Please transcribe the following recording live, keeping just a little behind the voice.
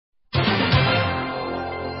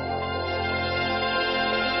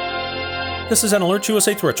This is an Alert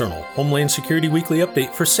USA Threat Journal, Homeland Security Weekly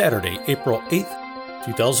Update for Saturday, April 8th,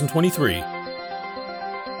 2023.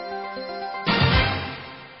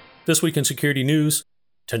 This week in security news,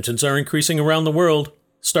 tensions are increasing around the world,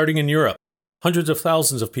 starting in Europe. Hundreds of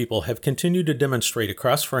thousands of people have continued to demonstrate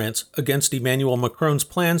across France against Emmanuel Macron's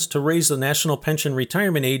plans to raise the national pension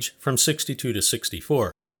retirement age from 62 to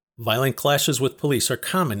 64. Violent clashes with police are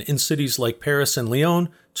common in cities like Paris and Lyon,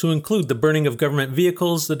 to include the burning of government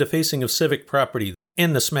vehicles, the defacing of civic property,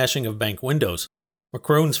 and the smashing of bank windows.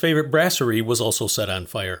 Macron's favorite brasserie was also set on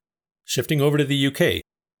fire. Shifting over to the UK,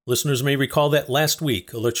 listeners may recall that last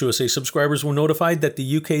week, Alert USA subscribers were notified that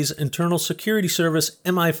the UK's Internal Security Service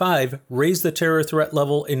MI5 raised the terror threat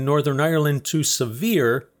level in Northern Ireland to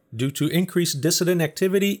severe due to increased dissident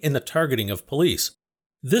activity in the targeting of police.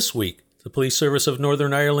 This week, the Police Service of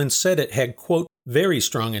Northern Ireland said it had, quote, very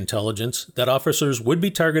strong intelligence that officers would be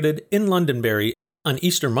targeted in Londonderry on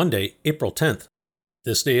Easter Monday, April 10th.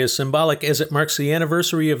 This day is symbolic as it marks the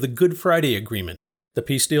anniversary of the Good Friday Agreement, the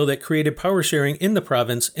peace deal that created power sharing in the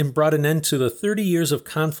province and brought an end to the 30 years of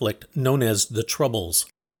conflict known as the Troubles.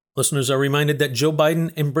 Listeners are reminded that Joe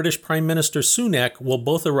Biden and British Prime Minister Sunak will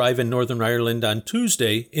both arrive in Northern Ireland on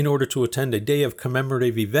Tuesday in order to attend a day of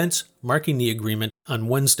commemorative events marking the agreement on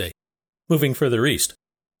Wednesday. Moving further east,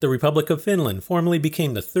 the Republic of Finland formally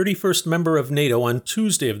became the 31st member of NATO on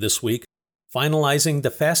Tuesday of this week, finalizing the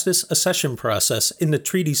fastest accession process in the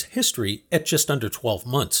treaty's history at just under 12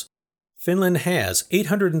 months. Finland has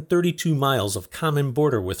 832 miles of common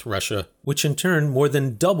border with Russia, which in turn more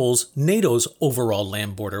than doubles NATO's overall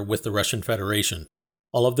land border with the Russian Federation.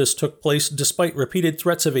 All of this took place despite repeated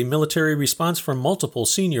threats of a military response from multiple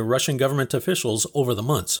senior Russian government officials over the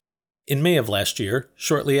months. In May of last year,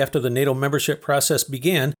 shortly after the NATO membership process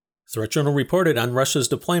began, Threat Journal reported on Russia's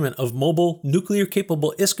deployment of mobile,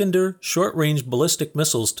 nuclear-capable Iskander short-range ballistic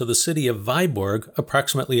missiles to the city of Vyborg,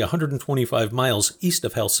 approximately 125 miles east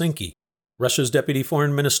of Helsinki. Russia's Deputy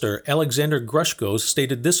Foreign Minister Alexander Grushko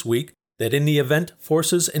stated this week that in the event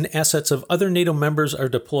forces and assets of other NATO members are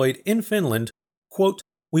deployed in Finland, quote,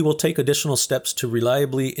 we will take additional steps to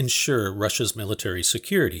reliably ensure Russia's military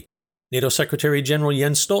security. NATO Secretary General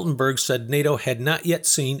Jens Stoltenberg said NATO had not yet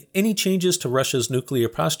seen any changes to Russia's nuclear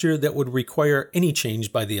posture that would require any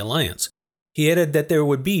change by the alliance. He added that there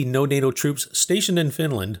would be no NATO troops stationed in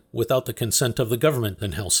Finland without the consent of the government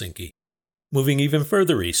in Helsinki. Moving even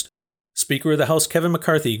further east, Speaker of the House Kevin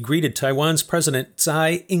McCarthy greeted Taiwan's President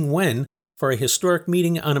Tsai Ing-wen for a historic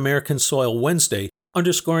meeting on American soil Wednesday,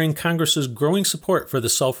 underscoring Congress's growing support for the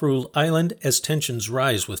self-ruled island as tensions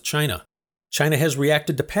rise with China. China has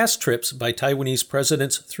reacted to past trips by Taiwanese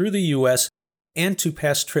presidents through the U.S. and to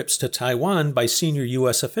past trips to Taiwan by senior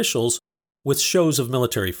U.S. officials with shows of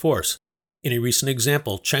military force. In a recent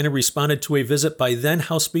example, China responded to a visit by then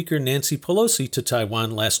House Speaker Nancy Pelosi to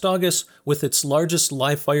Taiwan last August with its largest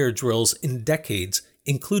live-fire drills in decades,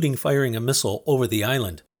 including firing a missile over the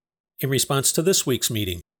island. In response to this week's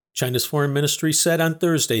meeting, China's foreign ministry said on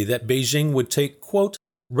Thursday that Beijing would take, quote,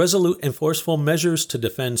 resolute and forceful measures to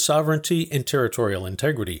defend sovereignty and territorial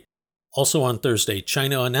integrity. Also on Thursday,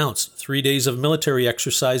 China announced 3 days of military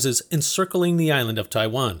exercises encircling the island of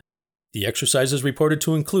Taiwan. The exercises reported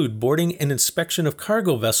to include boarding and inspection of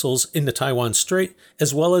cargo vessels in the Taiwan Strait,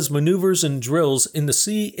 as well as maneuvers and drills in the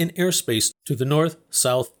sea and airspace to the north,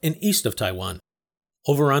 south, and east of Taiwan.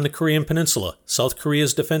 Over on the Korean Peninsula, South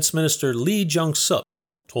Korea's Defense Minister Lee Jong-suk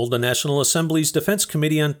told the National Assembly's Defense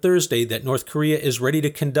Committee on Thursday that North Korea is ready to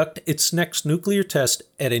conduct its next nuclear test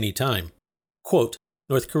at any time. Quote,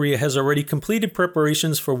 North Korea has already completed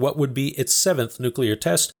preparations for what would be its 7th nuclear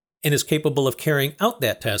test and is capable of carrying out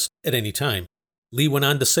that test at any time. Lee went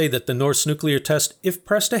on to say that the North's nuclear test, if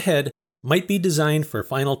pressed ahead, might be designed for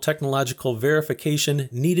final technological verification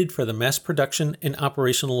needed for the mass production and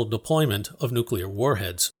operational deployment of nuclear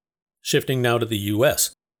warheads. Shifting now to the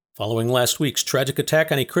U.S. Following last week's tragic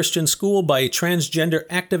attack on a Christian school by a transgender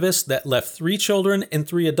activist that left 3 children and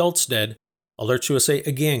 3 adults dead, Alert USA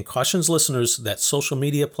again cautions listeners that social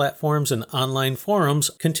media platforms and online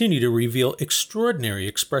forums continue to reveal extraordinary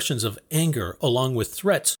expressions of anger along with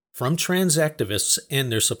threats from trans activists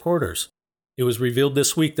and their supporters. It was revealed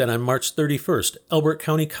this week that on March 31st, Elbert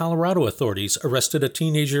County, Colorado authorities arrested a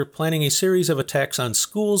teenager planning a series of attacks on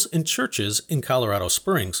schools and churches in Colorado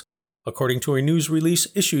Springs. According to a news release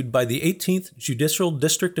issued by the 18th Judicial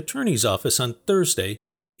District Attorney's Office on Thursday,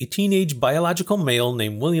 a teenage biological male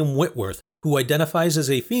named William Whitworth, who identifies as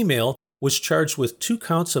a female, was charged with 2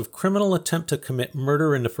 counts of criminal attempt to commit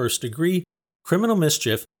murder in the first degree, criminal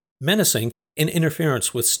mischief, menacing, and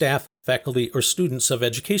interference with staff, faculty, or students of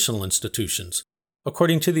educational institutions.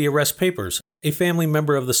 According to the arrest papers, a family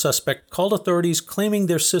member of the suspect called authorities claiming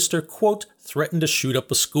their sister, quote, threatened to shoot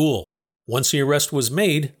up a school. Once the arrest was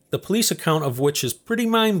made, the police account of which is pretty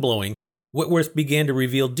mind-blowing, Whitworth began to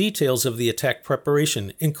reveal details of the attack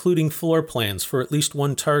preparation, including floor plans for at least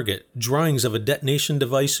one target, drawings of a detonation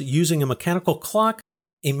device using a mechanical clock,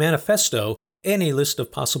 a manifesto, and a list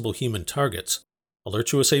of possible human targets.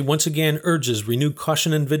 Alert USA once again urges renewed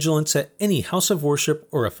caution and vigilance at any house of worship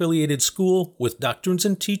or affiliated school with doctrines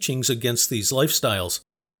and teachings against these lifestyles.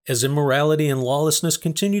 As immorality and lawlessness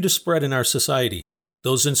continue to spread in our society,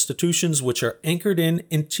 those institutions which are anchored in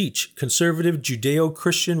and teach conservative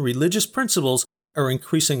Judeo-Christian religious principles are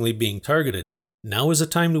increasingly being targeted. Now is a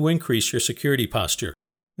time to increase your security posture.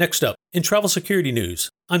 Next up, in travel security news,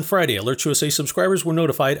 on Friday, Alert USA subscribers were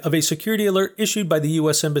notified of a security alert issued by the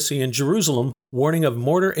U.S. Embassy in Jerusalem warning of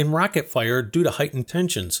mortar and rocket fire due to heightened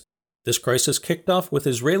tensions. This crisis kicked off with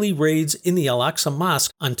Israeli raids in the Al-Aqsa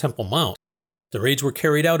Mosque on Temple Mount. The raids were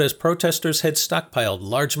carried out as protesters had stockpiled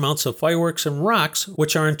large amounts of fireworks and rocks,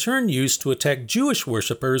 which are in turn used to attack Jewish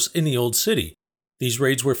worshippers in the Old City. These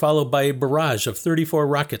raids were followed by a barrage of 34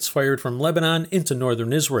 rockets fired from Lebanon into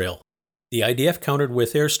northern Israel. The IDF countered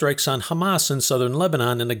with airstrikes on Hamas in southern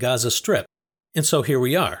Lebanon and the Gaza Strip. And so here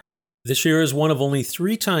we are. This year is one of only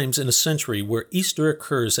 3 times in a century where Easter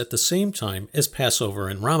occurs at the same time as Passover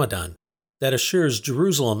and Ramadan. That assures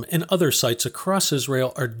Jerusalem and other sites across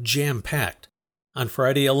Israel are jam-packed. On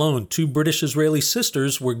Friday alone, 2 British-Israeli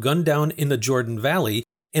sisters were gunned down in the Jordan Valley,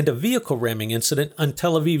 and a vehicle ramming incident on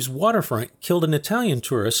Tel Aviv's waterfront killed an Italian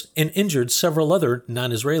tourist and injured several other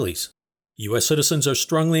non-Israelis. U.S. citizens are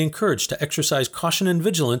strongly encouraged to exercise caution and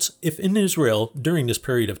vigilance if in Israel during this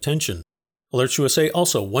period of tension. Alert USA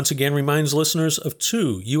also once again reminds listeners of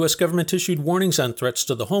 2 U.S. government-issued warnings on threats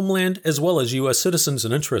to the homeland as well as U.S. citizens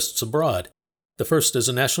and interests abroad. The first is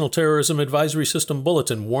a National Terrorism Advisory System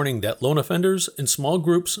bulletin warning that lone offenders and small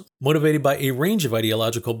groups motivated by a range of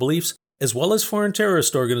ideological beliefs, as well as foreign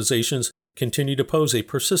terrorist organizations, continue to pose a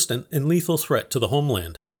persistent and lethal threat to the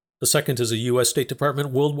homeland. The second is a U.S. State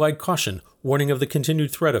Department worldwide caution warning of the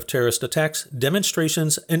continued threat of terrorist attacks,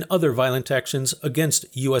 demonstrations, and other violent actions against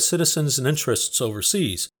U.S. citizens and interests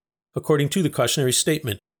overseas. According to the cautionary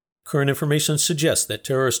statement, current information suggests that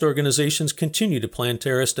terrorist organizations continue to plan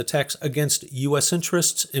terrorist attacks against U.S.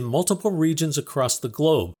 interests in multiple regions across the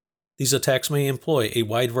globe. These attacks may employ a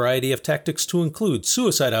wide variety of tactics to include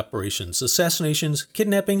suicide operations, assassinations,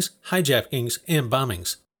 kidnappings, hijackings, and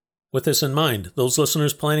bombings. With this in mind, those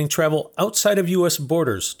listeners planning travel outside of U.S.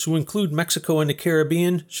 borders, to include Mexico and the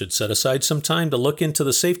Caribbean, should set aside some time to look into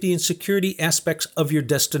the safety and security aspects of your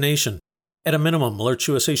destination. At a minimum, Alert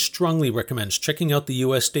USA strongly recommends checking out the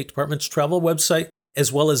U.S. State Department's travel website,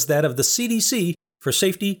 as well as that of the CDC, for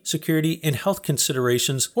safety, security, and health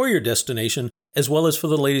considerations for your destination, as well as for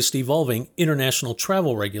the latest evolving international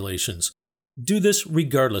travel regulations. Do this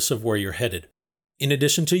regardless of where you're headed. In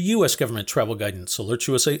addition to U.S. government travel guidance, Alert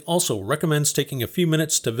USA also recommends taking a few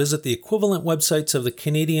minutes to visit the equivalent websites of the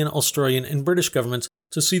Canadian, Australian, and British governments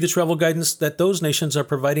to see the travel guidance that those nations are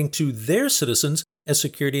providing to their citizens, as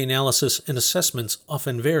security analysis and assessments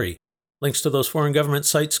often vary. Links to those foreign government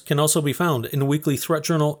sites can also be found in the weekly Threat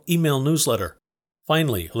Journal email newsletter.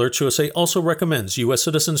 Finally, Alert USA also recommends U.S.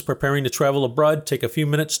 citizens preparing to travel abroad take a few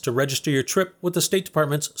minutes to register your trip with the State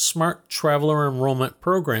Department's Smart Traveler Enrollment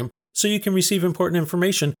Program so you can receive important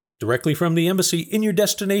information directly from the embassy in your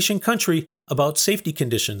destination country about safety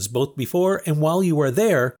conditions both before and while you are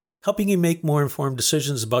there, helping you make more informed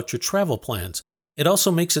decisions about your travel plans. It also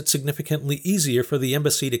makes it significantly easier for the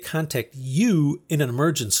embassy to contact you in an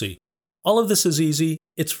emergency. All of this is easy,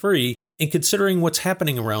 it's free, and considering what's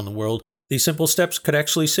happening around the world, these simple steps could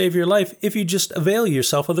actually save your life if you just avail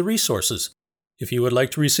yourself of the resources. If you would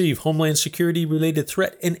like to receive Homeland Security-related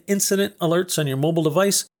threat and incident alerts on your mobile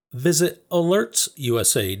device, visit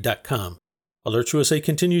alertsusa.com. Alert USA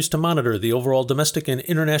continues to monitor the overall domestic and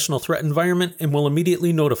international threat environment and will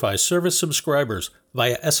immediately notify service subscribers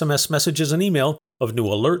via SMS messages and email of new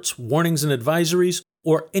alerts, warnings, and advisories,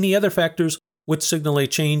 or any other factors which signal a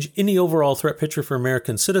change in the overall threat picture for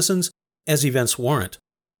American citizens as events warrant.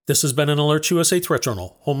 This has been an Alert USA Threat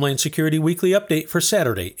Journal Homeland Security Weekly Update for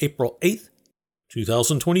Saturday, April 8th,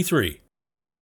 2023.